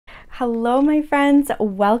Hello my friends,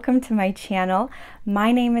 welcome to my channel.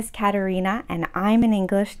 My name is Katarina and I'm an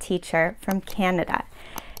English teacher from Canada.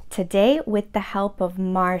 Today, with the help of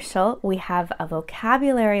Marshall, we have a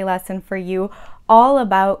vocabulary lesson for you all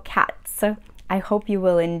about cats. I hope you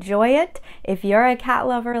will enjoy it. If you're a cat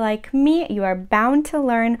lover like me, you are bound to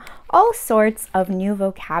learn all sorts of new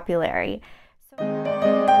vocabulary.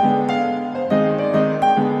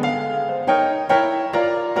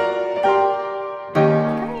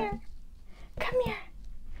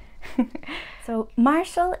 So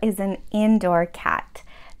Marshall is an indoor cat.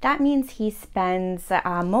 That means he spends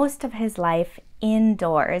most of his life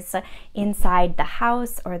indoors, inside the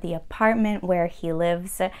house or the apartment where he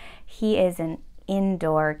lives. He is an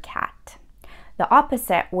indoor cat. The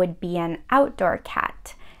opposite would be an outdoor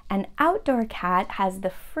cat. An outdoor cat has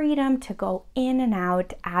the freedom to go in and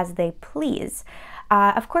out as they please.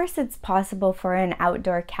 Of course, it's possible for an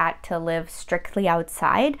outdoor cat to live strictly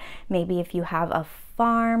outside. Maybe if you have a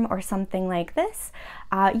farm or something like this.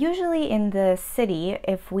 Usually in the city,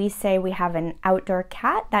 if we say we have an outdoor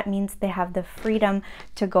cat, that means they have the freedom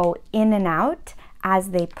to go in and out as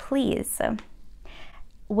they please.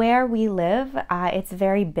 Where we live, it's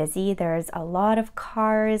very busy. There's a lot of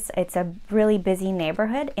cars. It's a really busy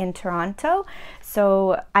neighborhood in Toronto,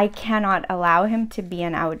 so I cannot allow him to be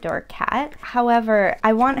an outdoor cat. However,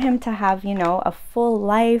 I want him to have, a full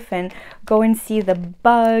life and go and see the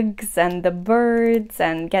bugs and the birds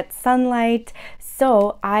and get sunlight.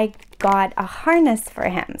 So I got a harness for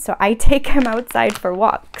him. So I take him outside for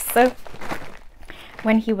walks. So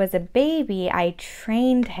when he was a baby, I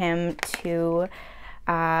trained him to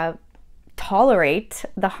tolerate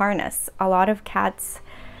the harness. A lot of cats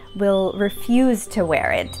will refuse to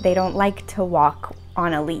wear it. They don't like to walk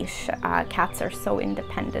on a leash. Cats are so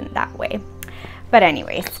independent that way. But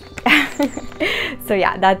anyways, so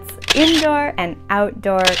yeah, that's indoor and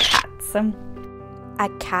outdoor cats. A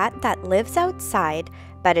cat that lives outside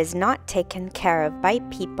but is not taken care of by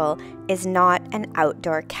people is not an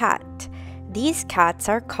outdoor cat. These cats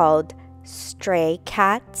are called stray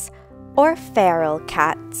cats or feral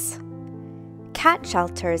cats. Cat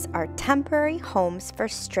shelters are temporary homes for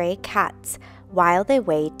stray cats while they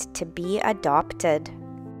wait to be adopted.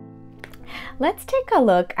 Let's take a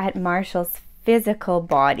look at Marshall's physical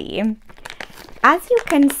body. As you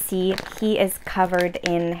can see, he is covered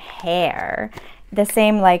in hair. The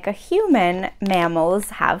same like a human, mammals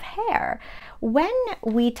have hair. When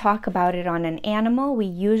we talk about it on an animal, we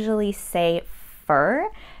usually say fur.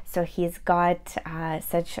 So he's got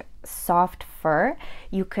such soft fur.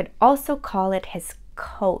 You could also call it his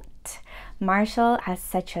coat. Marshall has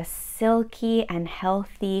such a silky and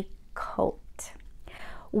healthy coat.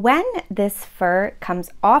 When this fur comes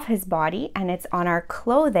off his body and it's on our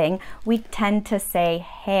clothing, we tend to say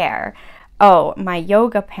hair. Oh, my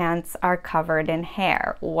yoga pants are covered in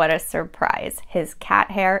hair. What a surprise. His cat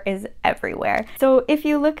hair is everywhere. So if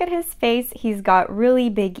you look at his face, he's got really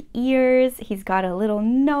big ears. He's got a little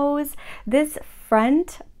nose. This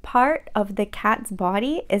front part of the cat's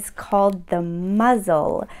body is called the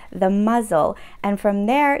muzzle. The muzzle. And from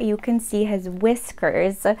there you can see his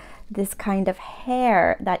whiskers. This kind of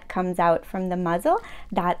hair that comes out from the muzzle,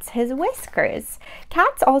 that's his whiskers.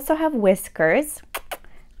 Cats also have whiskers.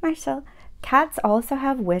 Marshall. Cats also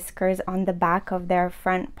have whiskers on the back of their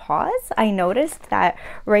front paws. I noticed that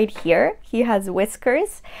right here, he has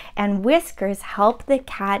whiskers, and whiskers help the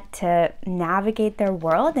cat to navigate their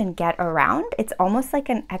world and get around. It's almost like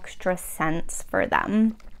an extra sense for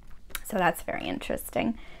them. So that's very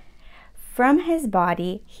interesting. From his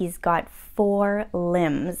body, he's got 4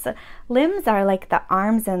 limbs. Limbs are like the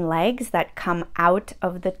arms and legs that come out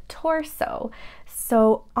of the torso.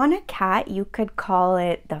 So on a cat, you could call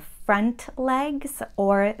it the front legs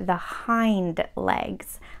or the hind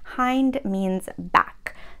legs. Hind means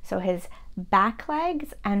back. So his back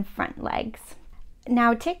legs and front legs.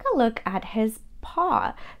 Now take a look at his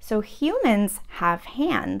paw. So humans have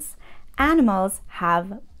hands. Animals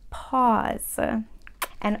have paws.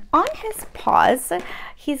 And on his paws,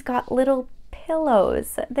 he's got little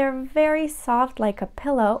pillows. They're very soft like a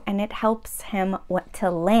pillow, and it helps him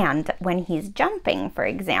to land when he's jumping, for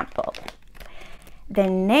example. The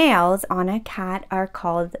nails on a cat are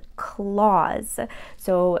called claws.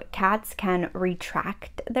 So cats can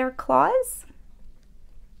retract their claws.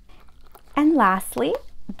 And lastly,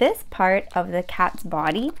 this part of the cat's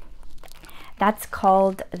body, that's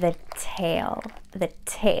called the tail. The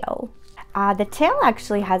tail. The tail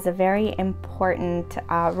actually has a very important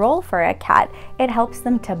role for a cat. It helps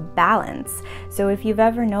them to balance. So if you've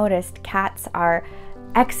ever noticed, cats are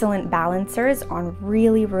excellent balancers on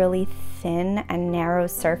really, really thin and narrow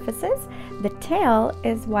surfaces, the tail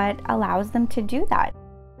is what allows them to do that.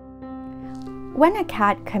 When a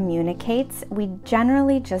cat communicates, we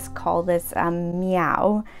generally just call this a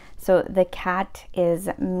meow. So the cat is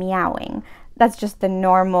meowing. That's just the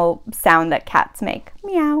normal sound that cats make,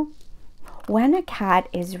 meow. When a cat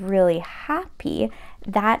is really happy,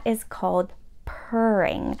 that is called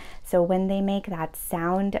purring. So when they make that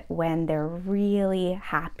sound when they're really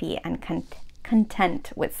happy and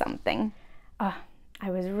content with something. I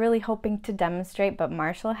was really hoping to demonstrate, but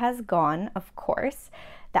Marshall has gone, of course.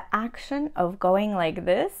 The action of going like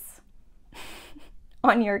this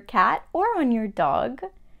on your cat or on your dog,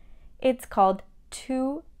 it's called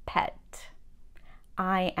to pet.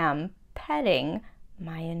 I am petting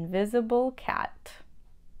my invisible cat.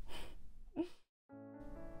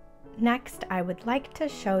 Next, I would like to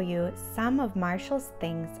show you some of Marshall's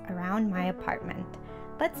things around my apartment.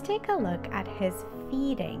 Let's take a look at his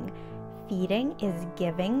feeding. Feeding is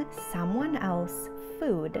giving someone else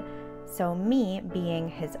food. So me, being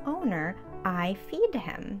his owner, I feed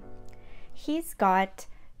him. He's got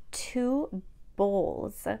 2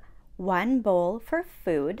 bowls. 1 bowl for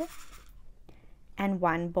food and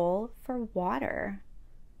 1 bowl for water.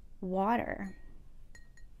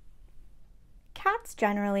 Cats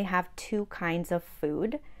generally have 2 kinds of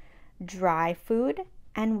food, dry food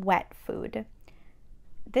and wet food.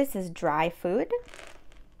 This is dry food.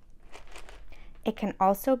 It can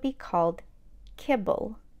also be called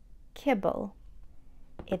kibble.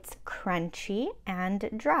 It's crunchy and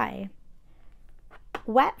dry.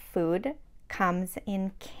 Wet food comes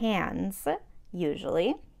in cans,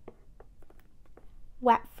 usually.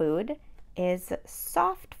 Wet food is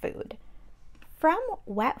soft food. From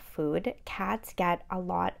wet food, cats get a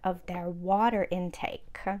lot of their water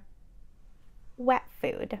intake. Wet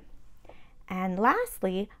food. And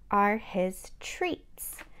lastly are his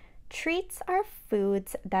treats. Treats are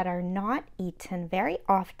foods that are not eaten very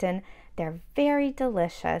often. They're very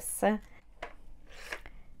delicious.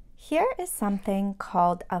 Here is something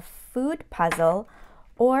called a food puzzle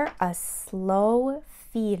or a slow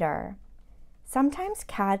feeder. Sometimes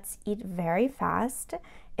cats eat very fast.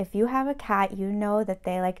 If you have a cat, you know that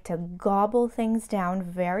they like to gobble things down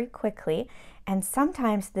very quickly, and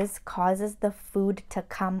sometimes this causes the food to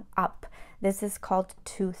come up. This is called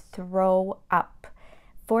to throw up.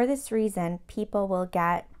 For this reason, people will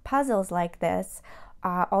get puzzles like this,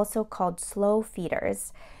 also called slow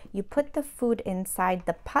feeders. You put the food inside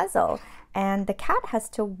the puzzle, and the cat has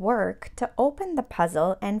to work to open the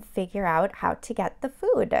puzzle and figure out how to get the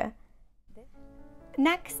food.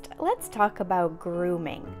 Next, let's talk about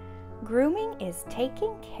grooming. Grooming is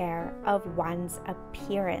taking care of one's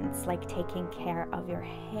appearance, like taking care of your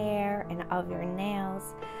hair and of your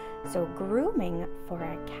nails. So grooming for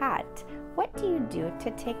a cat, what do you do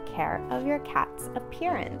to take care of your cat's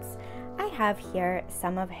appearance? I have here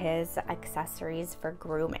some of his accessories for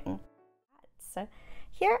grooming. So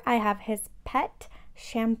here I have his pet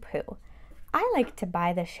shampoo. I like to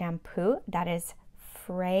buy the shampoo that is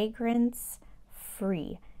fragrance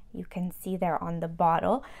free. You can see there on the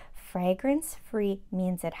bottle, fragrance free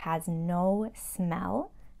means it has no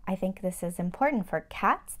smell. I think this is important for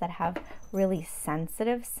cats that have really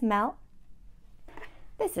sensitive smell.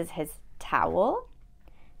 This is his towel.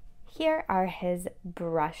 Here are his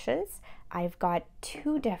brushes. I've got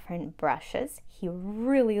 2 different brushes. He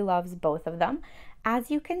really loves both of them.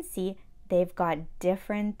 As you can see, they've got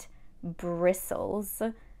different bristles.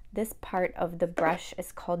 This part of the brush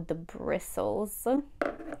is called the bristles.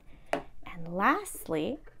 And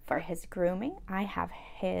lastly, for his grooming, I have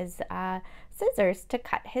his scissors to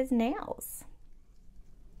cut his nails.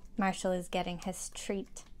 Marshall is getting his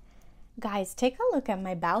treat. Guys, take a look at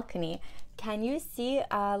my balcony. Can you see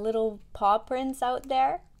little paw prints out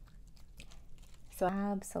there? So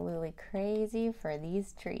absolutely crazy for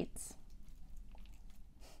these treats.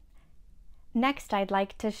 Next, I'd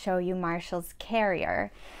like to show you Marshall's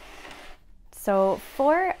carrier. So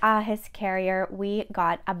for his carrier, we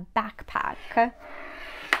got a backpack.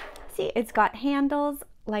 See, it's got handles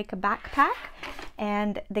like a backpack,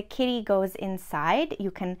 and the kitty goes inside.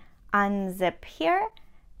 You can unzip here.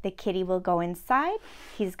 The kitty will go inside.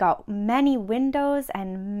 He's got many windows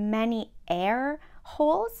and many air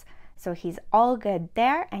holes, so he's all good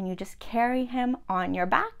there, and you just carry him on your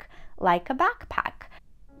back like a backpack.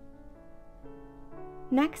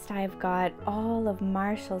 Next, I've got all of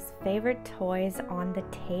Marshall's favorite toys on the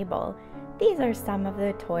table. These are some of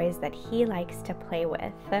the toys that he likes to play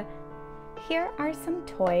with. Here are some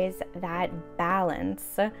toys that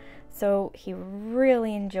balance, so he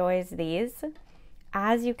really enjoys these.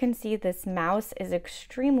 As you can see, this mouse is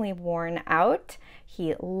extremely worn out.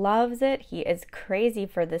 He loves it. He is crazy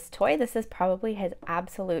for this toy. This is probably his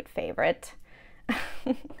absolute favorite.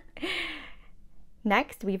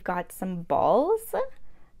 Next, we've got some balls. So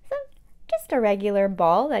just a regular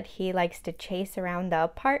ball that he likes to chase around the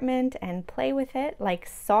apartment and play with it like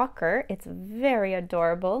soccer. It's very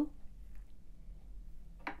adorable.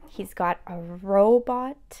 He's got a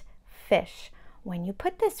robot fish. When you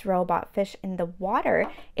put this robot fish in the water,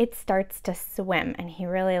 it starts to swim, and he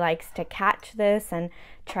really likes to catch this and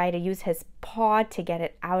try to use his paw to get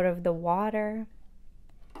it out of the water.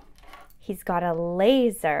 He's got a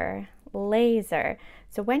laser.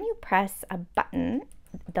 So when you press a button,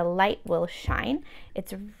 the light will shine.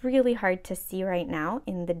 It's really hard to see right now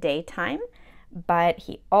in the daytime, but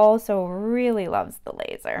he also really loves the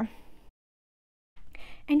laser.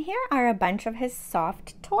 And here are a bunch of his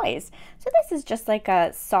soft toys. So this is just like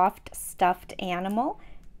a soft stuffed animal.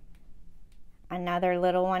 Another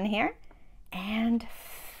little one here. And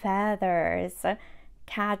feathers.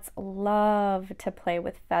 Cats love to play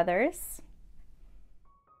with feathers.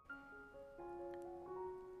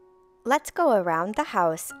 Let's go around the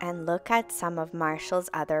house and look at some of Marshall's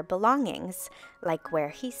other belongings, like where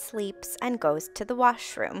he sleeps and goes to the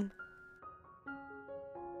washroom.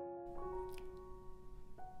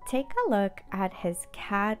 Take a look at his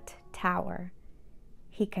cat tower.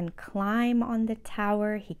 He can climb on the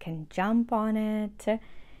tower, he can jump on it.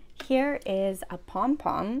 Here is a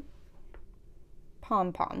pom-pom.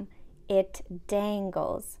 Pom-pom. It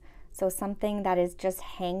dangles. So something that is just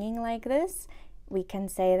hanging like this, we can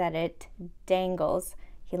say that it dangles.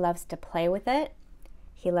 He loves to play with it.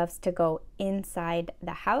 He loves to go inside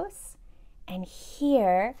the house. And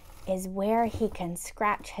here is where he can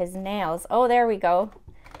scratch his nails. Oh, there we go.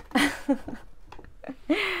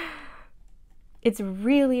 It's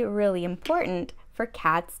really, really important for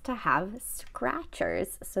cats to have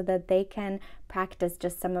scratchers so that they can practice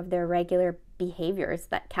just some of their regular behaviors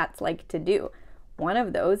that cats like to do. One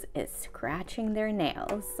of those is scratching their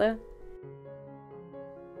nails.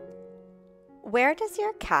 Where does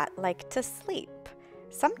your cat like to sleep?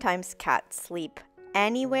 Sometimes cats sleep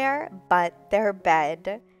anywhere but their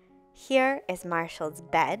bed. Here is Marshall's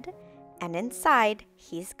bed, and inside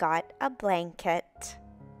he's got a blanket.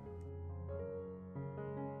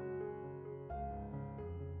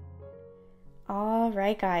 All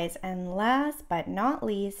right, guys, and last but not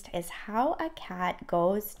least is how a cat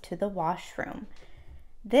goes to the washroom.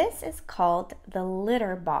 This is called the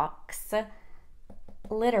litter box.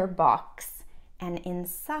 Litter box, and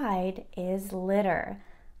inside is litter.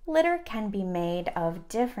 Litter can be made of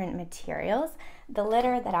different materials. The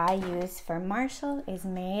litter that I use for Marshall is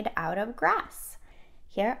made out of grass.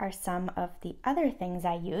 Here are some of the other things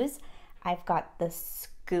I use. I've got the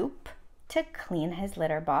scoop to clean his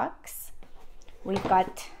litter box. We've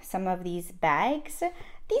got some of these bags.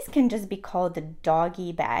 These can just be called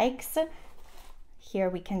doggy bags. Here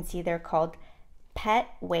we can see they're called pet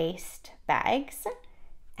waste bags.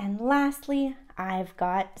 And lastly, I've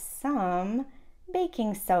got some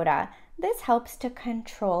baking soda. This helps to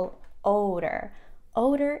control odor.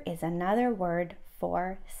 Odor is another word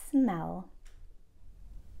for smell.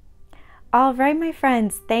 All right, my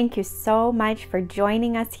friends, thank you so much for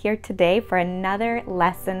joining us here today for another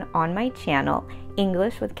lesson on my channel,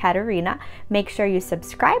 English with Katarina. Make sure you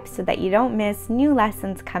subscribe so that you don't miss new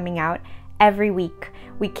lessons coming out every week.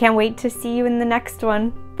 We can't wait to see you in the next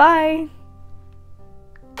one. Bye!